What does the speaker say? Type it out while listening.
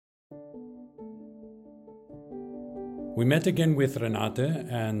We met again with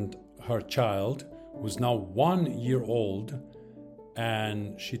Renate and her child, who's now 1 year old,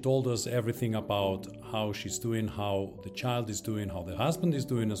 and she told us everything about how she's doing, how the child is doing, how the husband is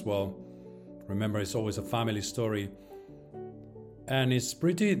doing as well. Remember, it's always a family story. And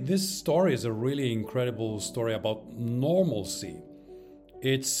this story is a really incredible story about normalcy.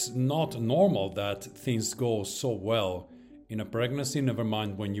 It's not normal that things go so well in a pregnancy, never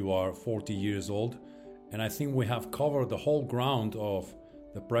mind when you are 40 years old. And I think we have covered the whole ground of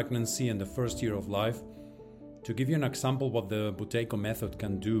the pregnancy and the first year of life. To give you an example what the Buteyko method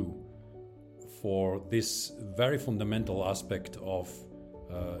can do for this very fundamental aspect of,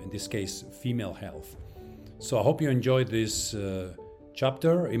 in this case, female health. So I hope you enjoyed this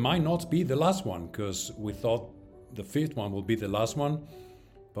chapter. It might not be the last one because we thought the fifth one will be the last one.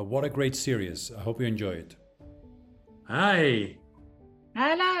 But what a great series. I hope you enjoy it. Hi.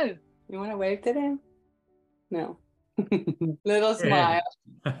 Hello. You want to wave to them? No. Little smile.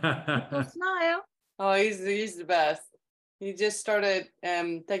 Little smile. Oh, he's the best. He just started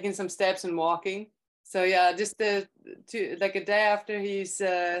taking some steps and walking. So yeah, just a day after he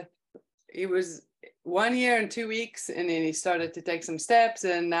was 1 year and 2 weeks, and then he started to take some steps,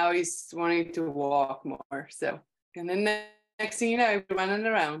 and now he's wanting to walk more. So, and then next thing you know, he's running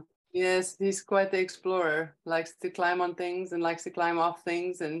around. Yes, he's quite the explorer. Likes to climb on things and likes to climb off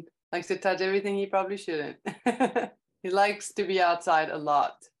things and likes to touch everything he probably shouldn't. He likes to be outside a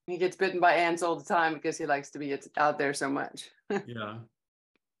lot. He gets bitten by ants all the time because he likes to be out there so much. Yeah.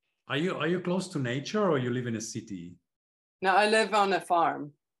 Are you close to nature or you live in a city? No, I live on a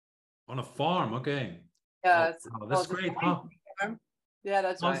farm. On a farm, okay. Yeah, that's great. Huh? Yeah,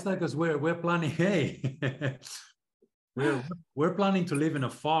 that's right. Because we're planning. Hey, we're planning to live in a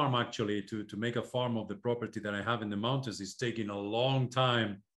farm actually. To make a farm of the property that I have in the mountains is taking a long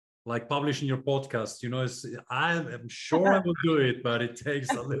time. Like publishing your podcast, I'm sure I will do it, but it takes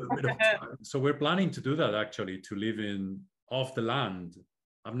a little bit of time. So we're planning to do that actually, to live off the land.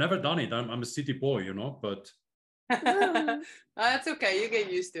 I've never done it. I'm a city boy, but that's okay. You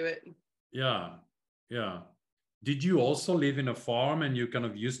get used to it. Yeah. Did you also live in a farm and you're kind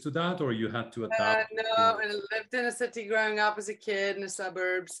of used to that, or you had to adapt? No, I lived in a city growing up as a kid in the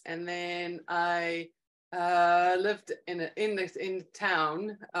suburbs, and then I lived in the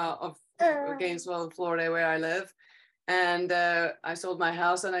town of Gainesville, Florida, where I live. And I sold my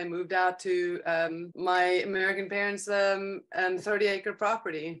house and I moved out to my American parents' 30-acre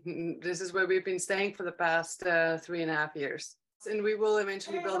property. This is where we've been staying for the past 3.5 years. And we will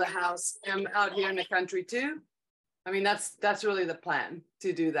eventually build a house out here in the country too. I mean, that's really the plan,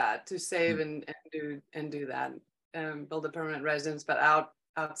 to do that, to save and do that, build a permanent residence, but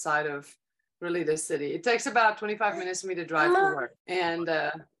outside of really the city. It takes about 25 minutes for me to drive to work, and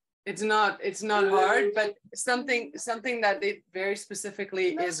it's not hard, but something that it very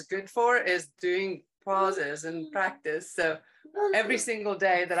specifically is good for is doing pauses and practice. So every single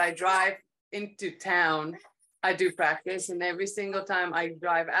day that I drive into town, I do practice, and every single time I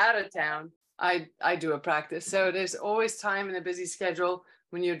drive out of town, I do a practice. So there's always time in a busy schedule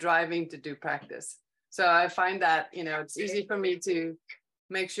when you're driving to do practice. So I find that, it's easy for me to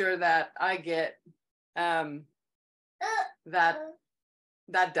make sure that I get that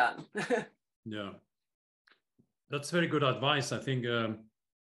done. Yeah, that's very good advice. I think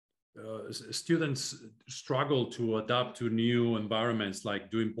students struggle to adapt to new environments, like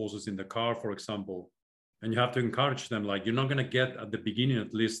doing pauses in the car, for example. And you have to encourage them, like, you're not going to get at the beginning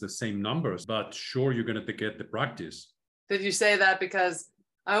at least the same numbers, but sure, you're going to get the practice. Did you say that? Because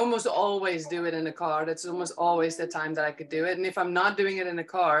I almost always do it in the car. That's almost always the time that I could do it. And if I'm not doing it in the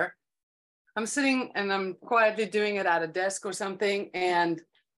car, I'm sitting and I'm quietly doing it at a desk or something. And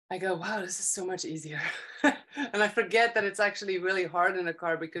I go, wow, this is so much easier. And I forget that it's actually really hard in the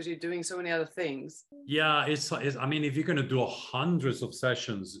car because you're doing so many other things. Yeah, I mean, if you're going to do hundreds of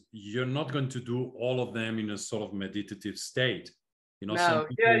sessions, you're not going to do all of them in a sort of meditative state. No,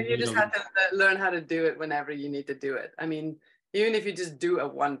 you just have to learn how to do it whenever you need to do it. I mean, even if you just do a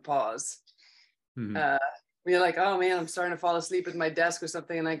one pause, you're like, oh man, I'm starting to fall asleep at my desk or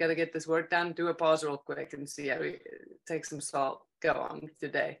something, and I got to get this work done. Do a pause real quick and see how take some salt. Go on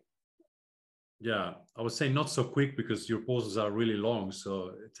today. Yeah, I would say not so quick because your pauses are really long,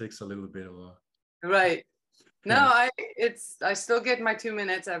 so it takes a little bit of a. Right. No, I still get my 2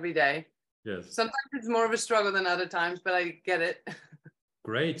 minutes every day. Yes. Sometimes it's more of a struggle than other times, but I get it.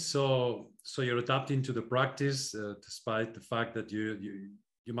 Great. So you're adapting to the practice despite the fact that you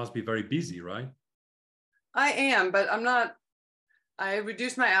must be very busy, right? I am, but I'm not. I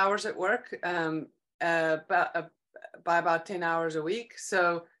reduced my hours at work by about 10 hours a week.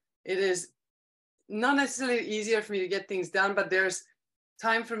 So it is not necessarily easier for me to get things done, but there's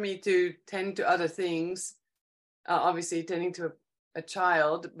time for me to tend to other things. Obviously tending to a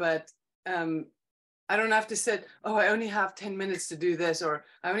child, but I don't have to sit, oh, I only have 10 minutes to do this, or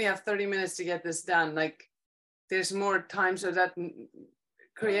I only have 30 minutes to get this done. Like there's more time, so that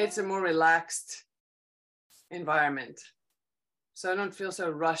creates a more relaxed environment. So I don't feel so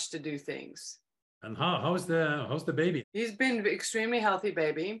rushed to do things. And how's the baby? He's been extremely healthy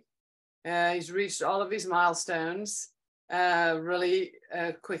baby. He's reached all of his milestones really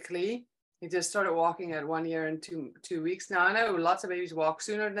quickly. He just started walking at 1 year and two weeks. Now, I know lots of babies walk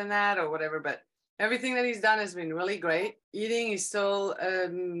sooner than that or whatever, but everything that he's done has been really great. Eating, he's still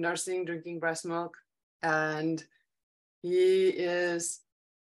nursing, drinking breast milk. And he's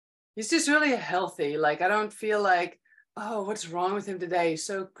just really healthy. Like, I don't feel like, oh, what's wrong with him today? He's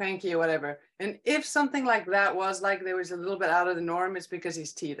so cranky or whatever. And if something like that was like there was a little bit out of the norm, it's because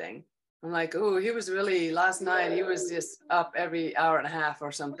he's teething. I'm like, oh, he was really, last night, he was just up every hour and a half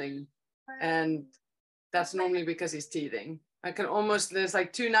or something. And that's normally because he's teething. I can almost, there's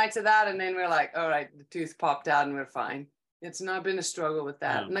like 2 nights of that. And then we're like, all right, the tooth popped out and we're fine. It's not been a struggle with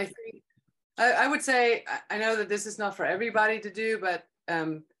that. Yeah. And I think, I would say, I know that this is not for everybody to do, but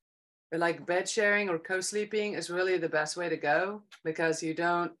like bed sharing or co-sleeping is really the best way to go, because you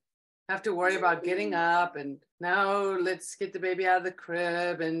don't have to worry about getting up and now let's get the baby out of the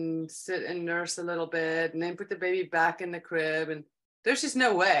crib and sit and nurse a little bit and then put the baby back in the crib. And there's just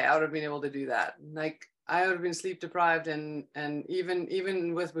no way I would have been able to do that. Like I would have been sleep deprived, and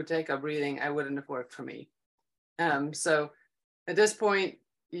even with Buteyko breathing, I wouldn't have worked for me. So at this point,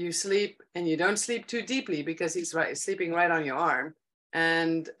 you sleep and you don't sleep too deeply because he's sleeping right on your arm.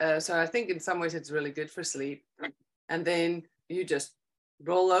 And so I think in some ways it's really good for sleep. And then you just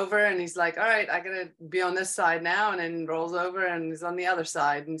roll over and he's like, all right, I gotta be on this side now, and then rolls over and he's on the other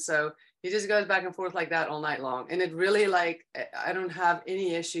side. And so he just goes back and forth like that all night long. And it really, like, I don't have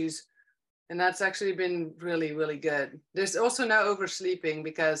any issues. And that's actually been really, really good. There's also no oversleeping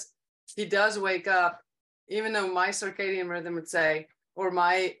because he does wake up, even though my circadian rhythm would say, or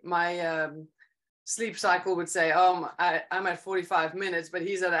my sleep cycle would say, oh, I'm at 45 minutes, but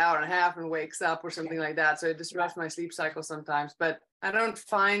he's at an hour and a half and wakes up or something like that. So it disrupts my sleep cycle sometimes, but I don't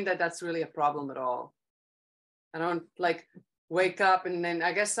find that that's really a problem at all. I don't like wake up and then,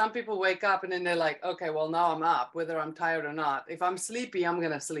 I guess some people wake up and then they're like, okay, well now I'm up, whether I'm tired or not. If I'm sleepy, I'm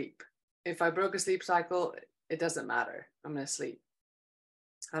going to sleep. If I broke a sleep cycle, it doesn't matter. I'm going to sleep.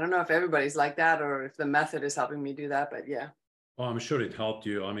 I don't know if everybody's like that or if the method is helping me do that, but yeah. Well, I'm sure it helped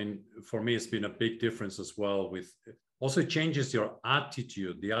you. I mean, for me, it's been a big difference as well. With also, it changes your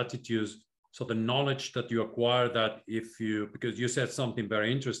attitude, the attitudes. So the knowledge that you acquire, that if you, because you said something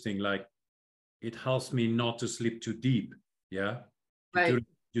very interesting, like it helps me not to sleep too deep. Yeah. Right.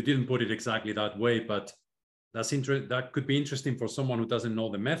 You didn't put it exactly that way, but that could be interesting for someone who doesn't know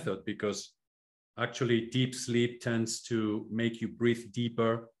the method, because actually deep sleep tends to make you breathe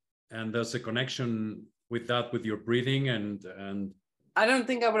deeper. And there's a connection with that, with your breathing. And I don't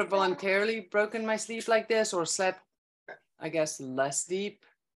think I would have voluntarily broken my sleep like this or slept, I guess, less deep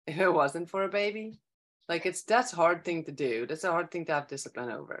if it wasn't for a baby. Like that's a hard thing to do. That's a hard thing to have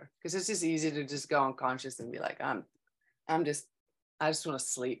discipline over, because it's just easy to just go unconscious and be like, I just want to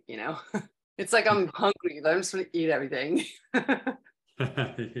sleep, you know. It's like I'm hungry, I just want to eat everything.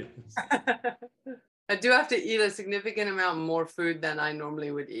 I do have to eat a significant amount more food than I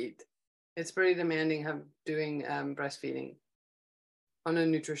normally would eat. It's pretty demanding doing breastfeeding on a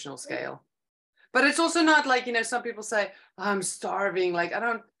nutritional scale. But it's also not like, you know, some people say, I'm starving. Like, I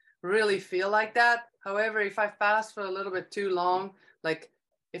don't really feel like that. However, if I fast for a little bit too long, like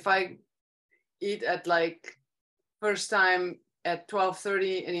if I eat at like first time at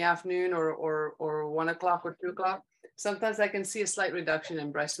 12:30 in the afternoon or 1 o'clock or 2 o'clock, sometimes I can see a slight reduction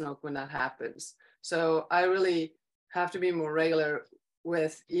in breast milk when that happens. So I really have to be more regular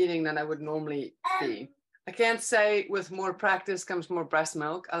with eating than I would normally be. I can't say with more practice comes more breast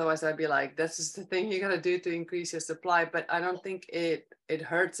milk. Otherwise I'd be like, this is the thing you got to do to increase your supply. But I don't think it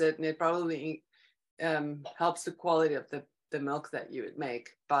hurts it. And it probably helps the quality of the milk that you would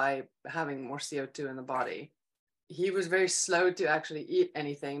make by having more CO2 in the body. He was very slow to actually eat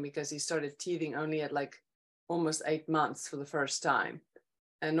anything because he started teething only at like almost 8 months for the first time.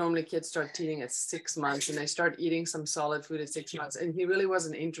 And normally kids start teething at 6 months and they start eating some solid food at 6 months. And he really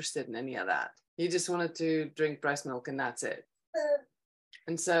wasn't interested in any of that. He just wanted to drink breast milk and that's it.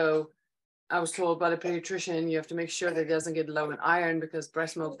 And so I was told by the pediatrician, you have to make sure that it doesn't get low in iron because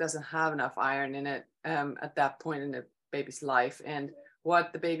breast milk doesn't have enough iron in it at that point in the baby's life. And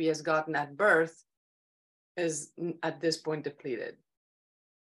what the baby has gotten at birth is at this point depleted.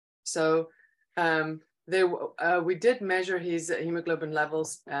 So we did measure his hemoglobin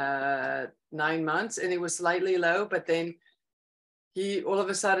levels 9 months, and it was slightly low, but then he all of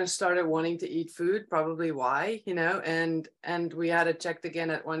a sudden started wanting to eat food, probably why, and we had it checked again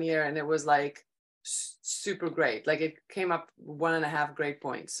at 1 year, and it was like super great. Like it came up 1.5 grade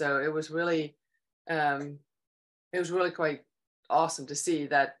points. So it was really quite awesome to see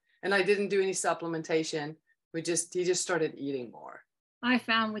that. And I didn't do any supplementation. He just started eating more. I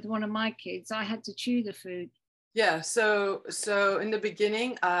found with one of my kids, I had to chew the food. Yeah, so in the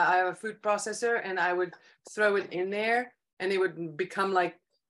beginning, I have a food processor, and I would throw it in there, and it would become like,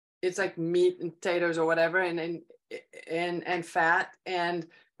 it's like meat and potatoes or whatever, and fat, and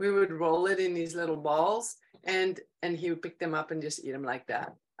we would roll it in these little balls, and he would pick them up and just eat them like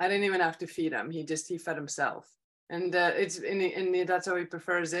that. I didn't even have to feed him. He fed himself, and that's how he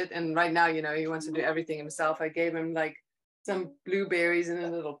prefers it. And right now, he wants to do everything himself. I gave him like some blueberries in a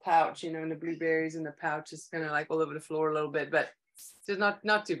little pouch, and the blueberries in the pouch is kind of like all over the floor a little bit, but it's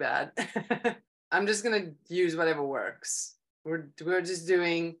not too bad. I'm just gonna use whatever works. We're just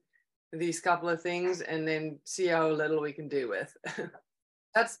doing these couple of things and then see how little we can do with.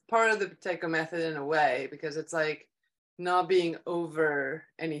 That's part of the Buteyko method in a way, because it's like not being over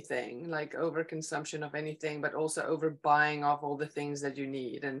anything, like over consumption of anything, but also over buying off all the things that you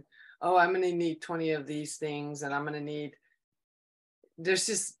need. And I'm gonna need 20 of these things, and I'm gonna need. You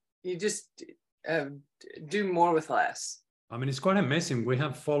just do more with less. I mean, it's quite amazing. We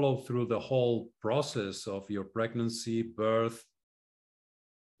have followed through the whole process of your pregnancy, birth,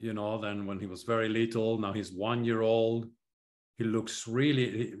 then when he was very little, now he's 1 year old. He looks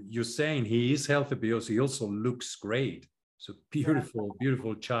really, you're saying he is healthy because he also looks great. So beautiful,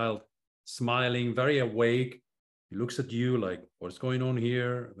 beautiful child, smiling, very awake. He looks at you like, what's going on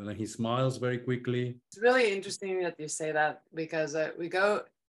here? And then he smiles very quickly. It's really interesting that you say that, because we go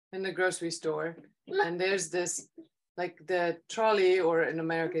in the grocery store, and there's this, like the trolley, or in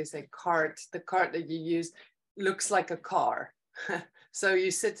America it's a cart. The cart that you use looks like a car. So you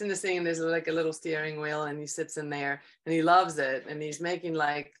sit in this thing, and there's like a little steering wheel, and he sits in there, and he loves it, and he's making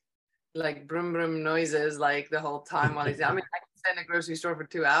like brum brum noises like the whole time while he's. I mean, I could sit in a grocery store for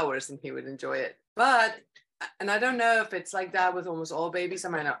 2 hours, and he would enjoy it. And I don't know if it's like that with almost all babies. I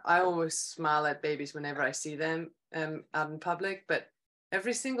mean, I always smile at babies whenever I see them out in public, but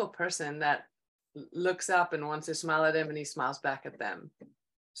every single person that looks up and wants to smile at him, and he smiles back at them.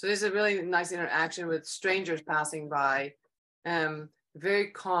 So there's a really nice interaction with strangers passing by.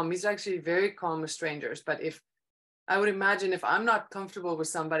 Very calm. He's actually very calm with strangers. But I would imagine if I'm not comfortable with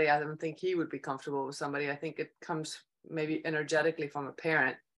somebody, I don't think he would be comfortable with somebody. I think it comes maybe energetically from a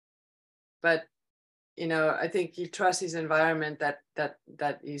parent. But I think he trusts his environment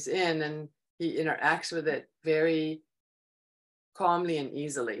that he's in, and he interacts with it very calmly and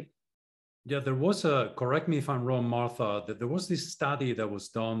easily. Yeah, there was correct me if I'm wrong, Martha, that there was this study that was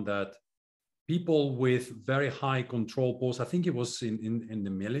done that people with very high control pulse, I think it was in the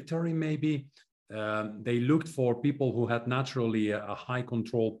military maybe, they looked for people who had naturally a high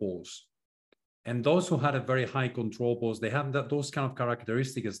control pulse. And those who had a very high control pulse, they have those kind of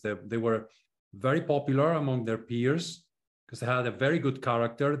characteristics. They were very popular among their peers because they had a very good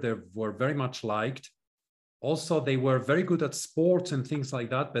character. They were very much liked. Also, they were very good at sports and things like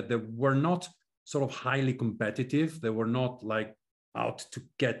that, but they were not sort of highly competitive. They were not like out to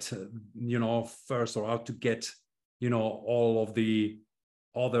get, first, or out to get, all of the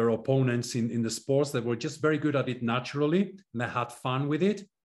other opponents in the sports. They were just very good at it naturally, and they had fun with it.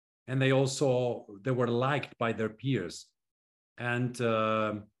 And they were liked by their peers. And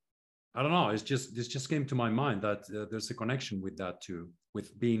I don't know, this just came to my mind that there's a connection with that too,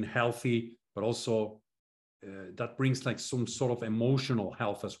 with being healthy, but also that brings like some sort of emotional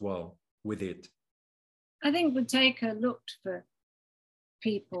health as well with it. I think Buteyko looked for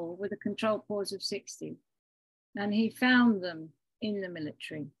people with a control pause of 60, and he found them in the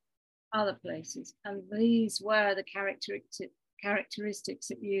military, other places, and these were the characteristics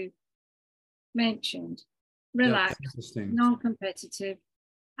that you mentioned: relaxed, non-competitive,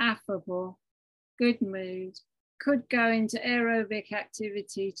 affable, good mood, could go into aerobic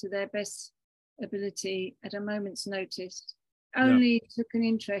activity to their best ability at a moment's notice, only took an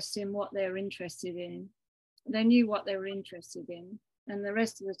interest in what they're interested in. They knew what they were interested in, and the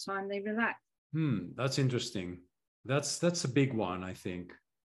rest of the time they relaxed. That's interesting. That's a big one, I think,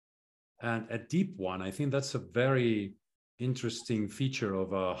 and a deep one. I think that's a very interesting feature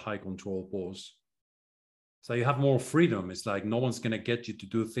of a high control pause. So you have more freedom. It's like no one's going to get you to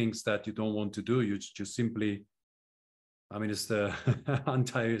do things that you don't want to do. You just simply, I mean, it's the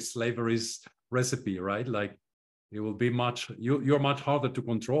anti-slavery recipe, right? Like it will be you're much harder to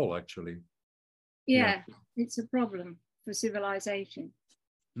control, actually. Yeah, it's a problem for civilization.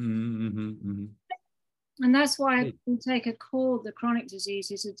 And that's why Buteyko called the chronic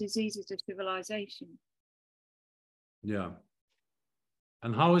diseases the diseases of civilization. Yeah.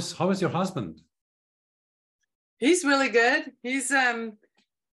 And how is your husband? He's really good. He's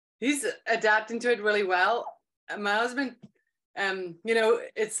adapting to it really well. My husband, you know,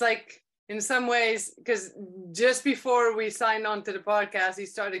 it's like in some ways, because just before we signed on to the podcast, he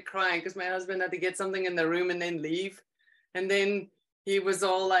started crying because my husband had to get something in the room and then leave. And then he was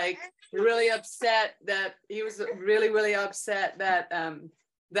all like really upset that he was really, really upset that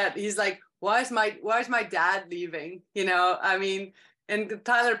that he's like, why is my dad leaving? You know, I mean, and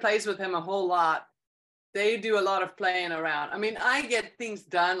Tyler plays with him a whole lot. They do a lot of playing around. I mean, I get things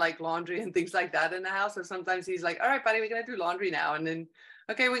done like laundry and things like that in the house. So sometimes he's like, all right, buddy, we're going to do laundry now. And then,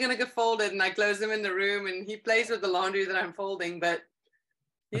 okay, we're going to go fold it. And I close him in the room and he plays with the laundry that I'm folding, but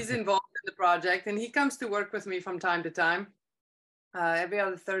he's involved in the project and he comes to work with me from time to time. Every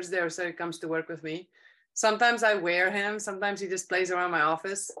other Thursday or so, he comes to work with me. Sometimes I wear him. Sometimes he just plays around my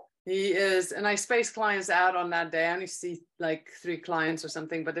office. He is, and I space clients out on that day. I only see like 3 clients or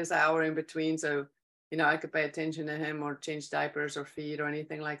something, but there's an hour in between. So, you know, I could pay attention to him or change diapers or feed or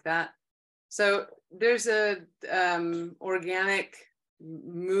anything like that. So there's a organic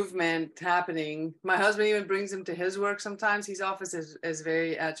movement happening. My husband even brings him to his work sometimes. His office is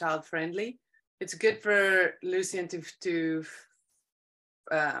very child friendly. It's good for Lucian to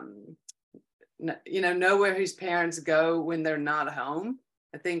you know where his parents go when they're not home.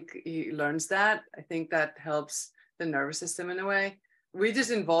 I think he learns that. I think that helps the nervous system in a way. We just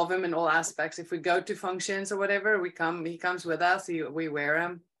involve him in all aspects. If we go to functions or whatever, he comes with us, we wear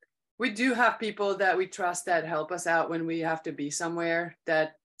him. We do have people that we trust that help us out when we have to be somewhere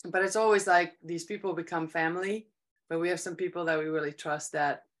but it's always like these people become family, but we have some people that we really trust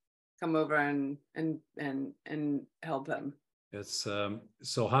that come over and help him. Yes.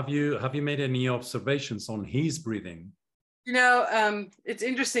 So have you made any observations on his breathing? You know, it's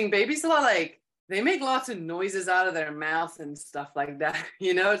interesting. Babies they make lots of noises out of their mouth and stuff like that.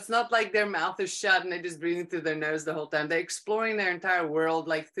 You know, it's not like their mouth is shut and they're just breathing through their nose the whole time. They're exploring their entire world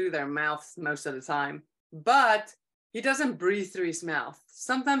like through their mouth most of the time. But he doesn't breathe through his mouth.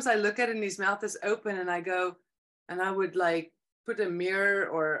 Sometimes I look at it and his mouth is open and I go, and I would like put a mirror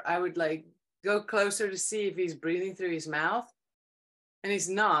or I would like go closer to see if he's breathing through his mouth. And he's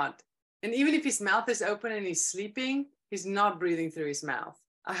not. And even if his mouth is open and he's sleeping, he's not breathing through his mouth.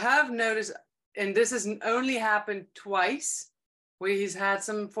 I have noticed, and this has only happened twice, where he's had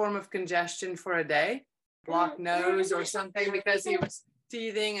some form of congestion for a day, blocked nose or something, because he was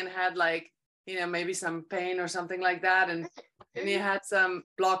teething and had like, you know, maybe some pain or something like that. And he had some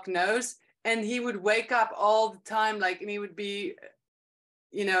blocked nose and he would wake up all the time, like, and he would be,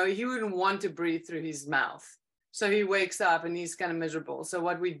 you know, he wouldn't want to breathe through his mouth. So he wakes up and he's kind of miserable. So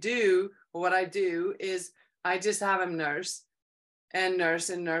what I do is I just have him nurse. And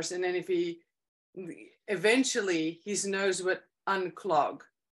then if he eventually his nose would unclog,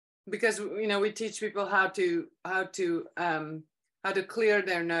 because you know we teach people how to clear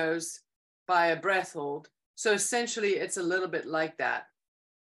their nose by a breath hold. So essentially it's a little bit like that.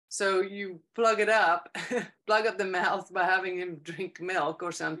 So you plug up the mouth by having him drink milk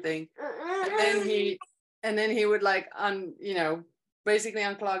or something, and then he would like basically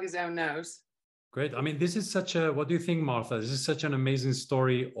unclog his own nose. Great. I mean, this is what do you think, Martha? This is such an amazing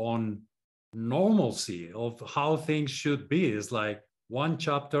story on normalcy of how things should be. It's like one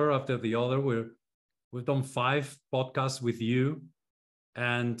chapter after the other. We've done 5 podcasts with you,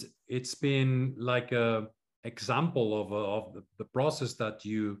 and it's been like a example of the process that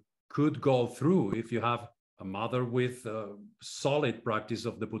you could go through if you have a mother with a solid practice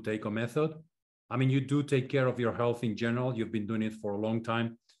of the Buteyko method. I mean, you do take care of your health in general. You've been doing it for a long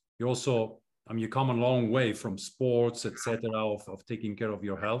time. You're also, I mean, you come a long way from sports, etc., of taking care of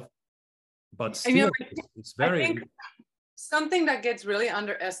your health. But still, you know, it's very... I think something that gets really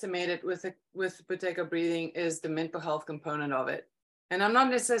underestimated with Buteyko breathing is the mental health component of it. And I'm not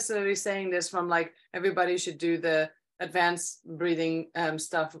necessarily saying this from like everybody should do the advanced breathing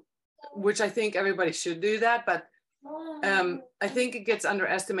stuff, which I think everybody should do that. But I think it gets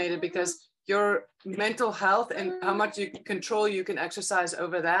underestimated because your mental health and how much control you can exercise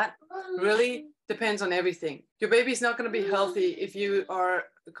over that really depends on everything. Your baby's not going to be healthy if you are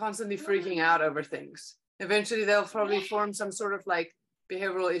constantly freaking out over things. Eventually they'll probably form some sort of like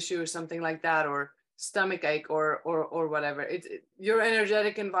behavioral issue or something like that, or stomach ache or whatever. Your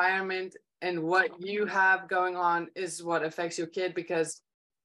energetic environment and what you have going on is what affects your kid, because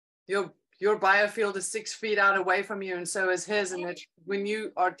your your biofield is 6 feet out away from you, and so is his. And that when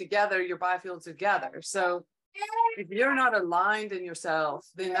you are together, your biofield's together. So if you're not aligned in yourself,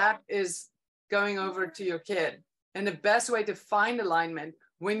 then that is going over to your kid. And the best way to find alignment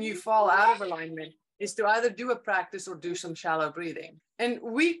when you fall out of alignment is to either do a practice or do some shallow breathing. And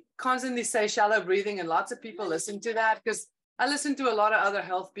we constantly say shallow breathing, and lots of people listen to that, because I listen to a lot of other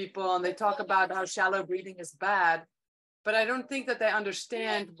health people and they talk about how shallow breathing is bad. But I don't think that they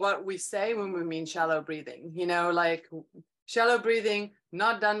understand what we say when we mean shallow breathing. You know, like shallow breathing,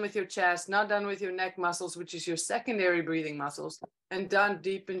 not done with your chest, not done with your neck muscles, which is your secondary breathing muscles, and done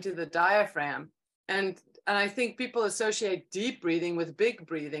deep into the diaphragm. And I think people associate deep breathing with big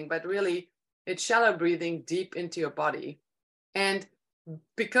breathing, but really it's shallow breathing deep into your body. And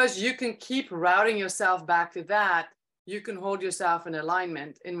because you can keep routing yourself back to that, you can hold yourself in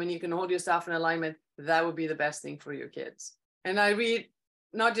alignment. And when you can hold yourself in alignment, that would be the best thing for your kids. And I read,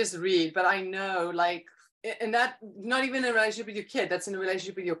 not just read, but I know, like, and that not even in a relationship with your kid, that's in a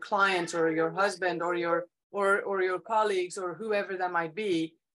relationship with your clients or your husband or your colleagues or whoever that might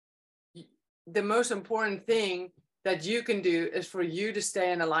be. The most important thing that you can do is for you to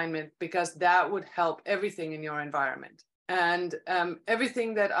stay in alignment, because that would help everything in your environment. And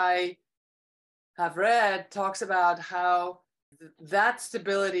everything that I have read talks about how that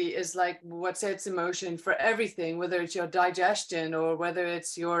stability is like what sets emotion for everything, whether it's your digestion or whether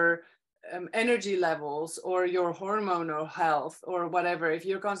it's your energy levels or your hormonal health or whatever. If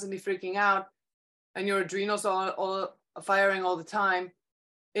you're constantly freaking out and your adrenals are all firing all the time,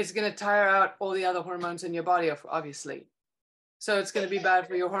 it's going to tire out all the other hormones in your body, obviously. So it's going to be bad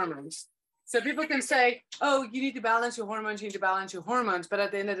for your hormones. So people can say, oh, you need to balance your hormones, you need to balance your hormones. But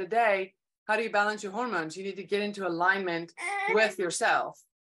at the end of the day, how do you balance your hormones? You need to get into alignment with yourself.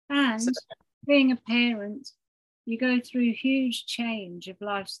 And So, being a parent, you go through huge change of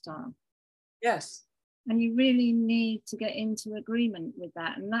lifestyle. yes. And you really need to get into agreement with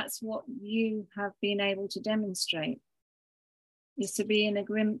that. And that's what you have been able to demonstrate, is to be in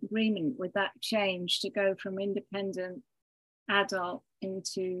agreement with that change, to go from independent adult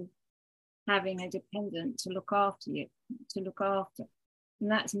into having a dependent to look after you, to look after.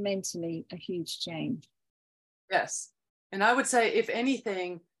 And that's mentally a huge change. Yes. And I would say, if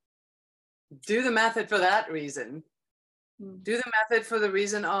anything, do the method for that reason. Do the method for the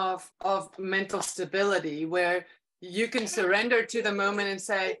reason of mental stability, where you can surrender to the moment and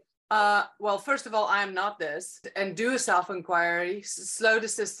say, well, first of all, I am not this, and do a self-inquiry, slow the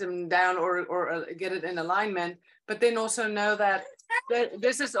system down or get it in alignment. But then also know that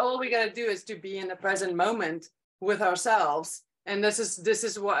this is all we got to do, is to be in the present moment with ourselves. And this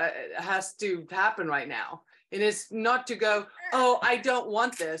is what has to happen right now. It is not to go, oh, I don't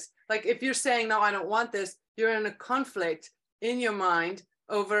want this. Like if you're saying, no, I don't want this, you're in a conflict in your mind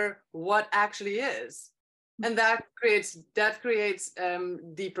over what actually is. And that creates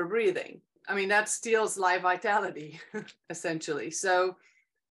deeper breathing. I mean, that steals life vitality, essentially. So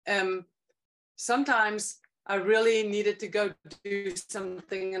sometimes I really needed to go do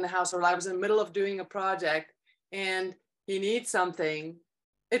something in the house, or I was in the middle of doing a project and you need something.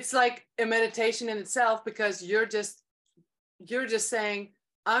 It's like a meditation in itself, because you're just saying,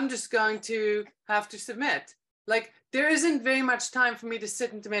 I'm just going to have to submit. Like there isn't very much time for me to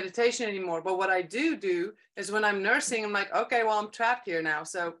sit into meditation anymore. But what I do is when I'm nursing, I'm like, okay, well, I'm trapped here now.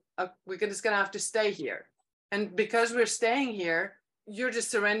 So we're just going to have to stay here. And because we're staying here, you're just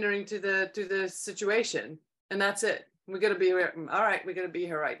surrendering to the situation. And that's it. We're going to be here. All right, we're going to be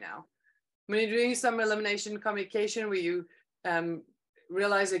here right now. When you're doing some elimination communication where you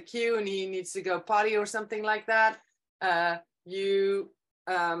realize a cue and he needs to go potty or something like that, you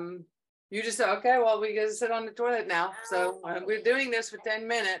just say, okay, well, we got to sit on the toilet now. So we're doing this for 10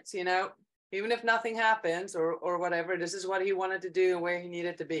 minutes, you know, even if nothing happens or whatever, this is what he wanted to do and where he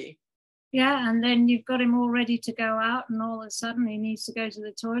needed to be. Yeah, and then you've got him all ready to go out, and all of a sudden he needs to go to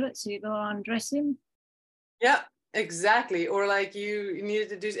the toilet, so you go undress him. Yeah, exactly. Or like you needed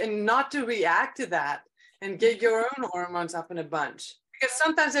to do, and not to react to that and get your own hormones up in a bunch. Because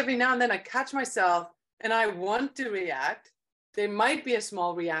sometimes every now and then I catch myself and I want to react. There might be a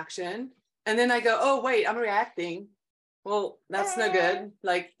small reaction. And then I go, oh, wait, I'm reacting. Well, that's no good.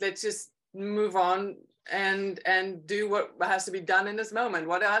 Like, let's just move on and do what has to be done in this moment.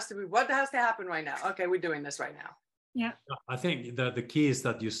 What has to happen right now? Okay, we're doing this right now. Yeah. I think that the key is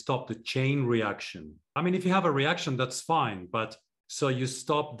that you stop the chain reaction. I mean, if you have a reaction, that's fine. But so you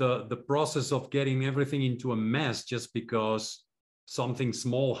stop the process of getting everything into a mess just because something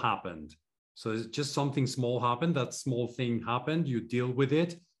small happened. So it's just something small happened. That small thing happened. You deal with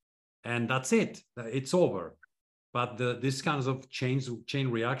it. And that's it. It's over. But these kinds of chain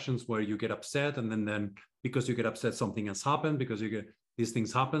reactions where you get upset, and then because you get upset, something has happened, because you get these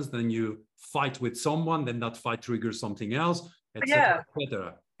things happens, then you fight with someone, then that fight triggers something else, etc.,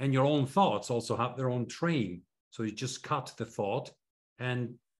 etc. And your own thoughts also have their own train. So you just cut the thought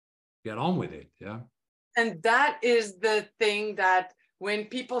and get on with it. Yeah. And that is the thing that when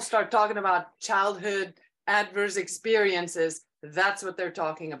people start talking about childhood adverse experiences, that's what they're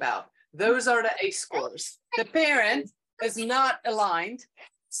talking about. Those are the ACE scores. The parent is not aligned,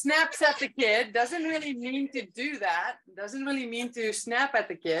 snaps at the kid, doesn't really mean to do that, doesn't really mean to snap at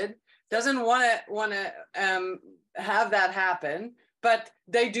the kid, doesn't want to have that happen, but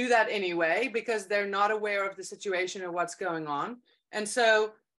they do that anyway because they're not aware of the situation or what's going on. And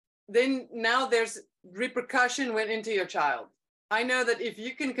so then now there's repercussion went into your child. I know that if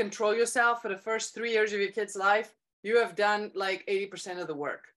you can control yourself for the first 3 years of your kid's life, you have done like 80% of the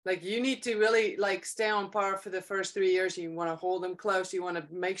work. Like you need to really like stay on par for the first 3 years. You want to hold them close. You want to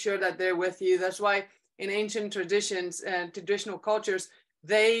make sure that they're with you. That's why in ancient traditions and traditional cultures,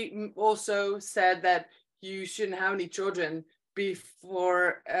 they also said that you shouldn't have any children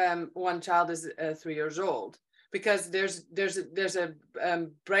before one child is 3 years old, because there's a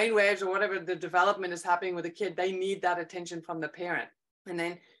brain waves or whatever the development is happening with a kid. They need that attention from the parent, and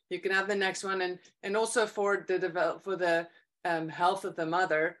then you can have the next one, and also for the health of the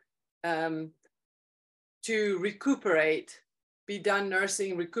mother, to recuperate, be done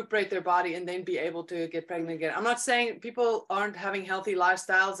nursing, recuperate their body, and then be able to get pregnant again. I'm not saying people aren't having healthy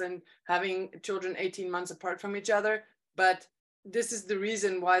lifestyles and having children 18 months apart from each other, but this is the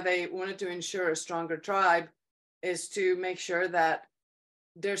reason why they wanted to ensure a stronger tribe, is to make sure that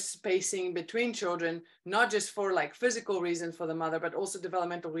there's spacing between children, not just for like physical reasons for the mother, but also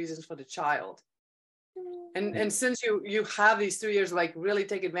developmental reasons for the child. And since you have these 3 years, like really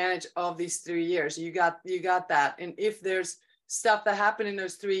take advantage of these 3 years. You got that. And if there's stuff that happened in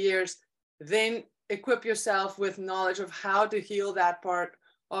those 3 years, then equip yourself with knowledge of how to heal that part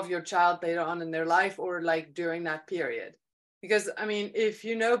of your child later on in their life, or like during that period. Because I mean, if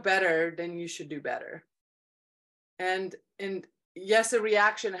you know better, then you should do better. And yes, a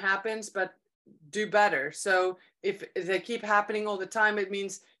reaction happens, but do better. So if they keep happening all the time, it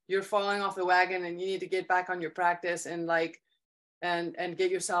means you're falling off the wagon, and you need to get back on your practice and like and get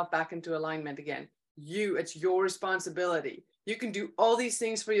yourself back into alignment again. It's your responsibility. You can do all these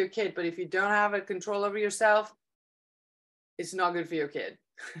things for your kid, but if you don't have a control over yourself, it's not good for your kid.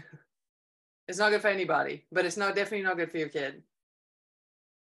 It's not good for anybody, but it's definitely not good for your kid.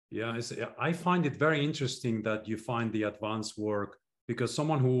 Yeah, I find it very interesting that you find the advanced work, because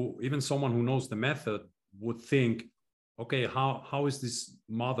someone who knows the method would think, okay, how is this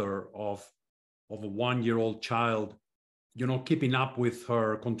mother of a 1-year-old child, keeping up with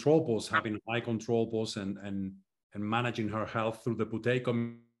her control pose, having high control pose, and managing her health through the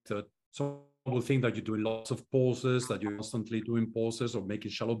Buteyko method. Some will think that you're doing lots of poses, that you're constantly doing poses or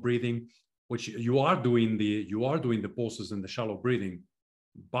making shallow breathing, which you are doing the poses and the shallow breathing.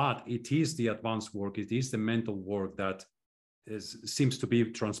 But it is the advanced work, it is the mental work that seems to be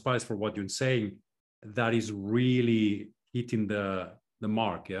transpires for what you're saying, that is really hitting the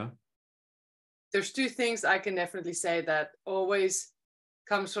mark. Yeah. There's two things I can definitely say that always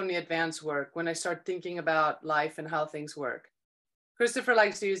comes from the advanced work when I start thinking about life and how things work. Christopher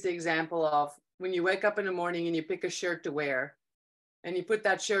likes to use the example of when you wake up in the morning and you pick a shirt to wear, and you put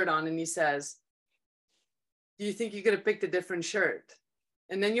that shirt on, and he says, do you think you could have picked a different shirt?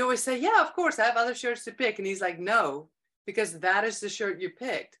 And then you always say, yeah, of course, I have other shirts to pick. And he's like, no, because that is the shirt you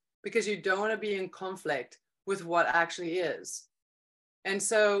picked, because you don't want to be in conflict with what actually is. And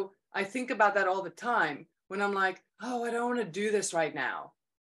so I think about that all the time when I'm like, oh, I don't want to do this right now.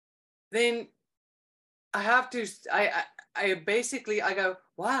 Then I have to, I basically go,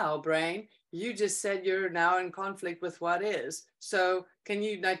 wow, brain, you just said you're now in conflict with what is. So can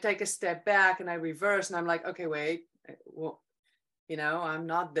you take a step back? And I reverse, and I'm like, okay, wait, well, I'm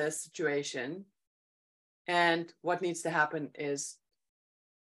not this situation. And what needs to happen is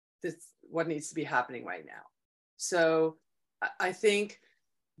this, what needs to be happening right now. So I think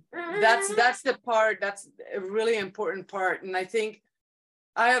that's the part, that's a really important part. And I think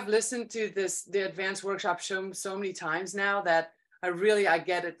I have listened to the advanced workshop so many times now that I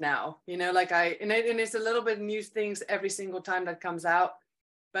get it now, and it's a little bit new things every single time that comes out,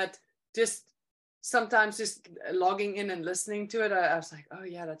 but just sometimes just logging in and listening to it, I was like, oh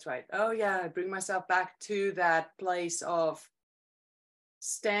yeah, that's right. Oh yeah, I bring myself back to that place of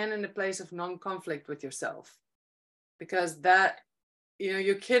stand in the place of non-conflict with yourself, because that,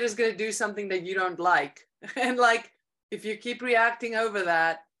 your kid is going to do something that you don't like. And like, if you keep reacting over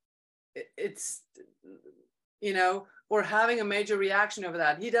that, it's you know, or having a major reaction over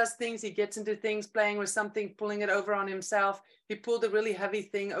that. He does things, he gets into things, playing with something, pulling it over on himself. He pulled a really heavy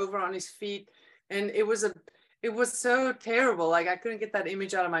thing over on his feet. And it was so terrible. Like, I couldn't get that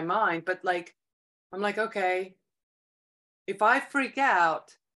image out of my mind, but like, I'm like, okay, if I freak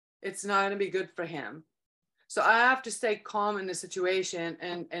out, it's not going to be good for him. So I have to stay calm in the situation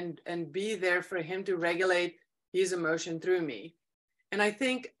and be there for him to regulate his emotion through me. And I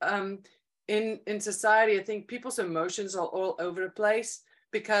think in society, I think people's emotions are all over the place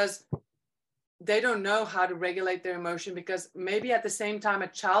because they don't know how to regulate their emotion, because maybe at the same time a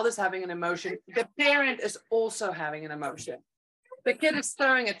child is having an emotion, the parent is also having an emotion. The kid is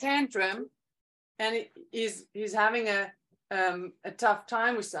throwing a tantrum and he's having a tough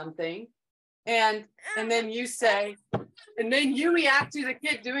time with something. And then you say, and then you react to the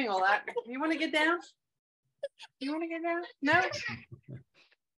kid doing all that. You want to get down? You want to get down? No?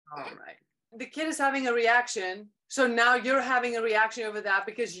 All right. The kid is having a reaction. So now you're having a reaction over that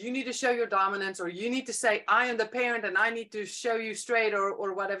because you need to show your dominance, or you need to say, I am the parent and I need to show you straight,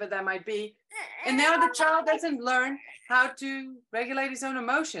 or whatever that might be. And now the child doesn't learn how to regulate his own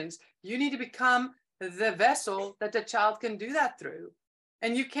emotions. You need to become the vessel that the child can do that through.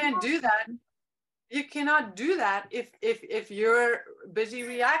 And you can't do that. You cannot do that if you're busy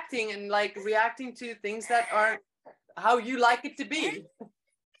reacting and like reacting to things that are how you like it to be.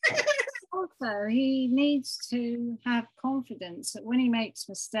 Also, he needs to have confidence that when he makes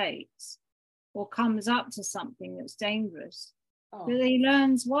mistakes or comes up to something that's dangerous, that he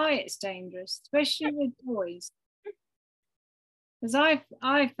learns why it's dangerous, especially with boys. Because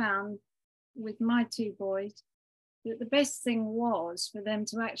I found with my two boys that the best thing was for them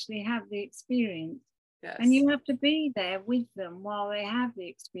to actually have the experience. Yes. And you have to be there with them while they have the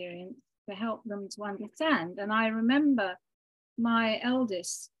experience to help them to understand. And I remember my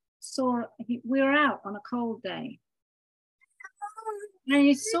eldest we were out on a cold day and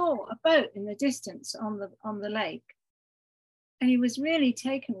he saw a boat in the distance on the lake, and he was really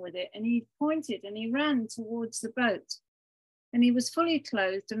taken with it, and he pointed and he ran towards the boat, and he was fully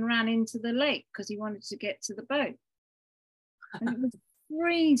clothed and ran into the lake because he wanted to get to the boat. And it was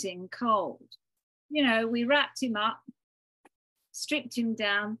freezing cold. You know, we wrapped him up, stripped him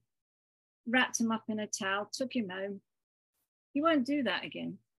down, wrapped him up in a towel, took him home. He won't do that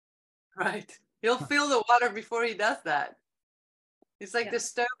again. Right. He'll feel the water before he does that. It's like the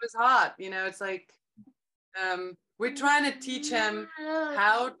stove is hot, you know, it's like we're trying to teach him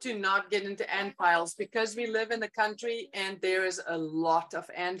how to not get into ant piles, because we live in the country and there is a lot of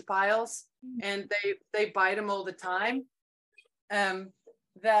ant piles and they bite him all the time.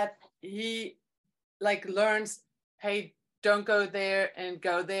 That he like learns, hey, don't go there and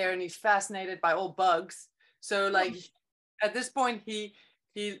go there, and he's fascinated by all bugs. So like at this point he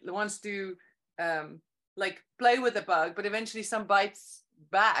wants to like play with the bug, but eventually some bites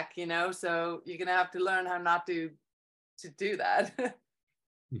back, you know, so you're gonna have to learn how not to do that.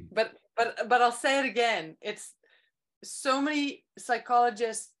 but I'll say it again, it's so many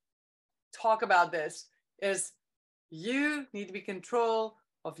psychologists talk about this, is you need to be in control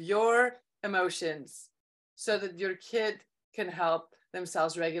of your emotions so that your kid can help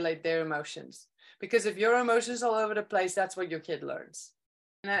themselves regulate their emotions. Because if your emotions all over the place, that's what your kid learns.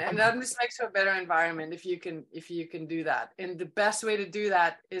 And that just makes for a better environment if you can do that. And the best way to do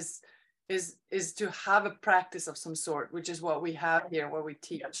that is to have a practice of some sort, which is what we have here, what we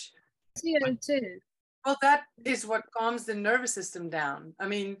teach. CO2. Well, that is what calms the nervous system down. I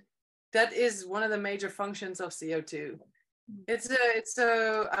mean, that is one of the major functions of CO2.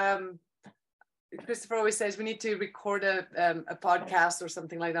 Christopher always says we need to record a podcast or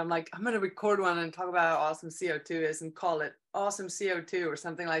something like that. I'm like, I'm going to record one and talk about how awesome CO2 is and call it Awesome CO2 or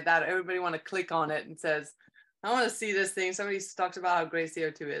something like that. Everybody want to click on it and says, I want to see this thing. Somebody talks about how great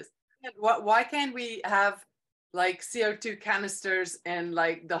CO2 is. Why can't we have like CO2 canisters in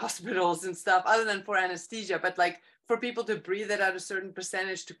like the hospitals and stuff, other than for anesthesia, but like for people to breathe it at a certain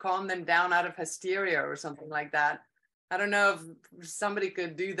percentage to calm them down out of hysteria or something like that? I don't know if somebody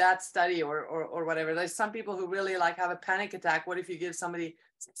could do that study or whatever. There's some people who really like have a panic attack. What if you give somebody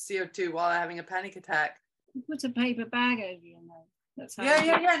CO2 while having a panic attack? You put a paper bag over your nose. That's how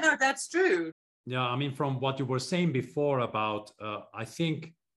yeah. No, that's true. Yeah, I mean, from what you were saying before about, I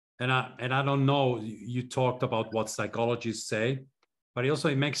think, and I don't know, you talked about what psychologists say, but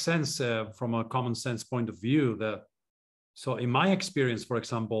it makes sense from a common sense point of view that. So in my experience, for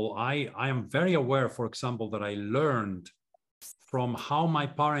example, I am very aware, for example, that I learned from how my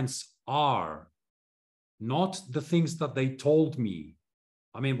parents are, not the things that they told me.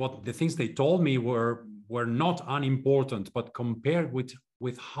 I mean, what the things they told me were not unimportant, but compared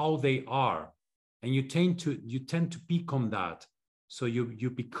with how they are. and you tend to pick on that. So you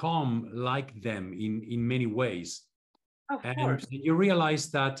become like them in many ways. Of And course. you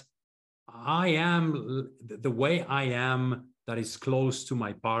realize that I am the way I am, that is close to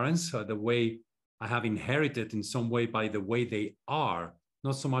my parents, the way I have inherited in some way by the way they are,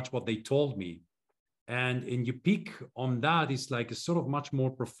 not so much what they told me. And you pick on that is like a sort of much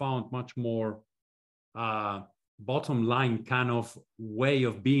more profound, much more bottom line kind of way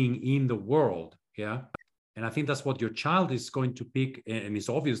of being in the world. Yeah. And I think that's what your child is going to pick, and it's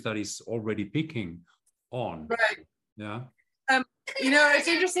obvious that he's already picking on. Right. Yeah. It's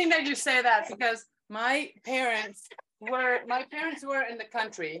interesting that you say that, because my parents were in the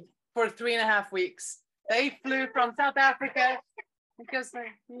country for 3.5 weeks. They flew from South Africa because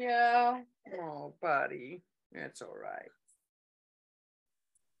oh buddy, it's all right.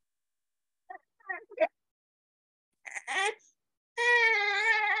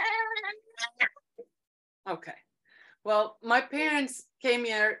 Okay. Well, my parents came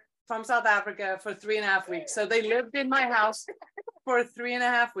here from South Africa for 3.5 weeks. So they lived in my house for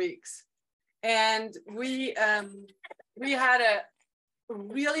 3.5 weeks. And we had a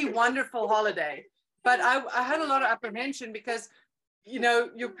really wonderful holiday. But I had a lot of apprehension because,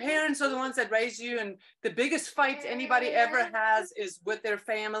 your parents are the ones that raise you, and the biggest fight anybody ever has is with their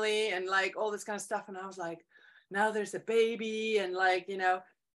family and like all this kind of stuff. And I was like, now there's a baby, and like,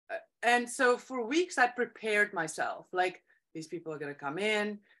 and so for weeks I prepared myself, like, these people are going to come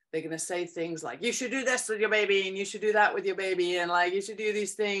in, they're going to say things like, you should do this with your baby, and you should do that with your baby, and like, you should do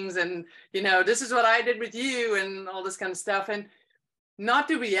these things, and this is what I did with you, and all this kind of stuff. And not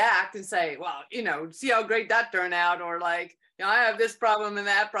to react and say, well, see how great that turned out, or like, I have this problem and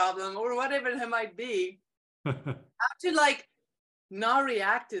that problem, or whatever it might be. I have to like not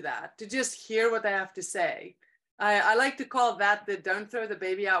react to that, to just hear what they have to say. I like to call that the don't throw the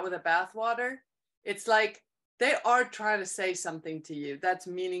baby out with the bathwater. It's like they are trying to say something to you that's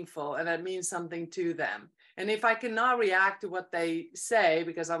meaningful and that means something to them. And if I cannot react to what they say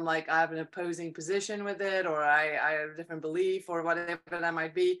because I'm like, I have an opposing position with it, or I have a different belief, or whatever that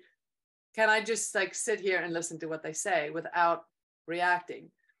might be, can I just like sit here and listen to what they say without reacting?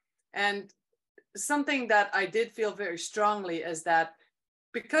 And something that I did feel very strongly is that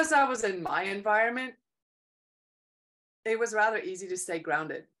because I was in my environment, it was rather easy to stay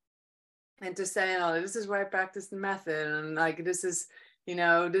grounded and to say, this is where I practice the method, and like, this is,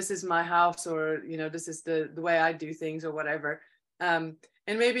 this is my house, or, this is the way I do things, or whatever. And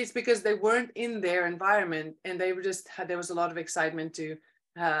maybe it's because they weren't in their environment, and they were there was a lot of excitement to,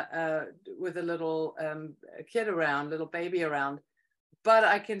 with a little kid around, little baby around. But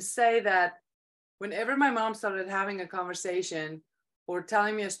I can say that whenever my mom started having a conversation or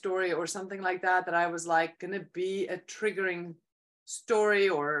telling me a story or something like that, that I was like going to be a triggering story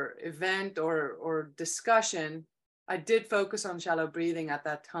or event or discussion, I did focus on shallow breathing at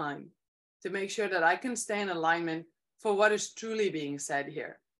that time to make sure that I can stay in alignment for what is truly being said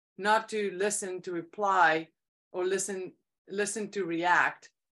here, not to listen to reply or listen to react,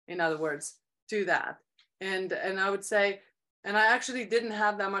 in other words, to that. And I would say, and I actually didn't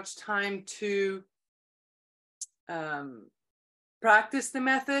have that much time to practice the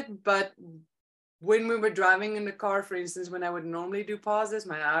method, but when we were driving in the car, for instance, when I would normally do pauses,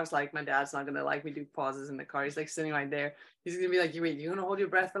 I was like, my dad's not gonna like me do pauses in the car. He's like sitting right there. He's gonna be like, wait, you're gonna hold your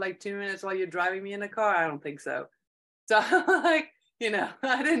breath for like 2 minutes while you're driving me in the car? I don't think so. So like,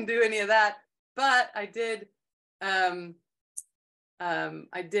 I didn't do any of that, but I did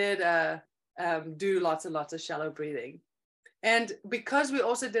do lots and lots of shallow breathing. And because we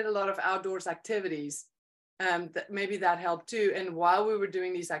also did a lot of outdoors activities, maybe that helped too. And while we were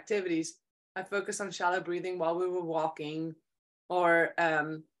doing these activities, I focused on shallow breathing while we were walking, or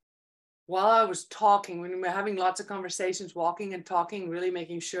while I was talking, when we were having lots of conversations, walking and talking, really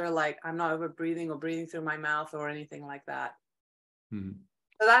making sure like I'm not over breathing or breathing through my mouth or anything like that. Mm-hmm.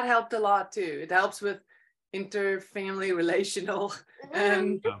 So that helped a lot too. It helps with inter-family relational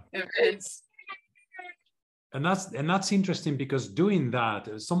events. And that's interesting, because doing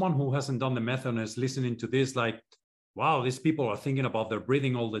that, someone who hasn't done the method is listening to this like, wow, these people are thinking about their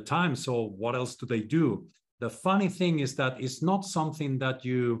breathing all the time. So what else do they do? The funny thing is that it's not something that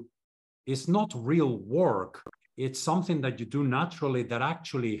it's not real work. It's something that you do naturally that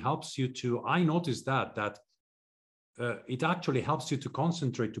actually helps you to, I noticed that it actually helps you to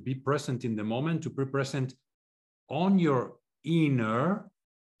concentrate, to be present in the moment, to be present on your inner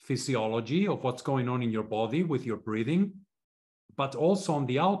physiology of what's going on in your body with your breathing, but also on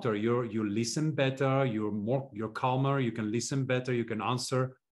the outer. You listen better, you're calmer, you can listen better, you can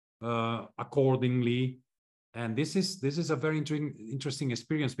answer accordingly. And this is a very interesting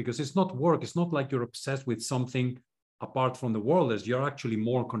experience, because it's not work. It's not like you're obsessed with something apart from the world, as you're actually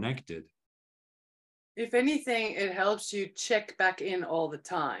more connected. If anything, it helps you check back in all the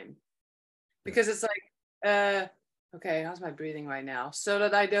time, because it's like, okay, how's my breathing right now? So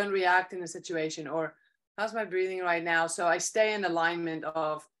that I don't react in a situation, or how's my breathing right now? So I stay in alignment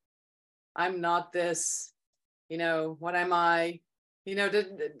of, I'm not this, what am I?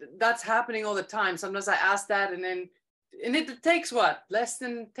 That's happening all the time. Sometimes I ask that, and it takes what? Less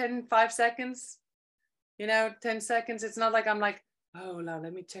than 5 seconds, 10 seconds. It's not like I'm like, oh, now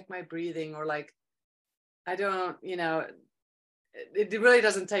let me check my breathing, or like, I don't, it really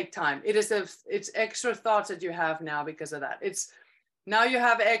doesn't take time. It's extra thoughts that you have now because of that. It's now you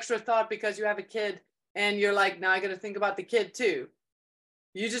have extra thought because you have a kid, and you're like, now I got to think about the kid too.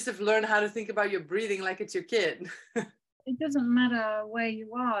 You just have learned how to think about your breathing like it's your kid. It doesn't matter where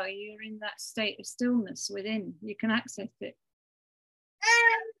you are, you're in that state of stillness within. You can access it.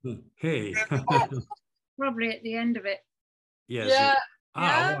 Hey. Probably at the end of it. Yes. Yeah.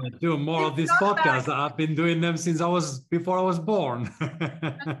 I want to do more of these podcasts. I've been doing them since before I was born.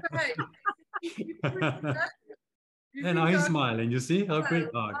 That's right. And now he's smiling, you see? How great.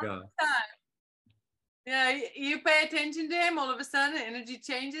 Oh, God. Yeah, you pay attention to him, all of a sudden energy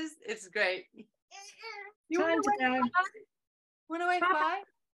changes. It's great. You want to wave? Want to wave bye?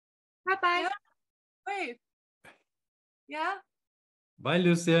 Bye-bye. Yeah? Wave. Yeah? Bye,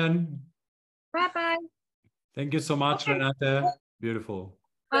 Lucien. Bye-bye. Thank you so much, Renate. Beautiful.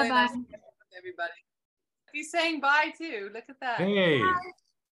 Really Bye-bye. nice to meet everybody. He's saying bye too. Look at that. Hey.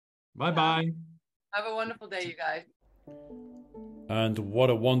 Bye-bye. Have a wonderful day, you guys. And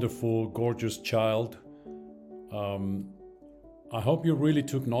what a wonderful, gorgeous child. I hope you really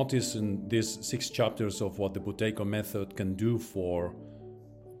took notice in these 6 chapters of what the Buteyko method can do for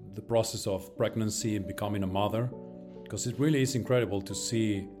the process of pregnancy and becoming a mother, because it really is incredible to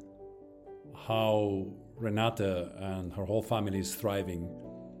see how Renate and her whole family is thriving.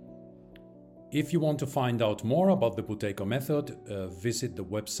 If you want to find out more about the Buteyko method, visit the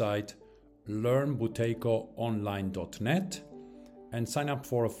website learnbuteykoonline.net and sign up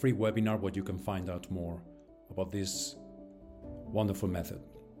for a free webinar where you can find out more about this wonderful method.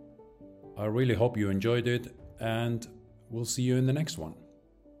 I really hope you enjoyed it, and we'll see you in the next one.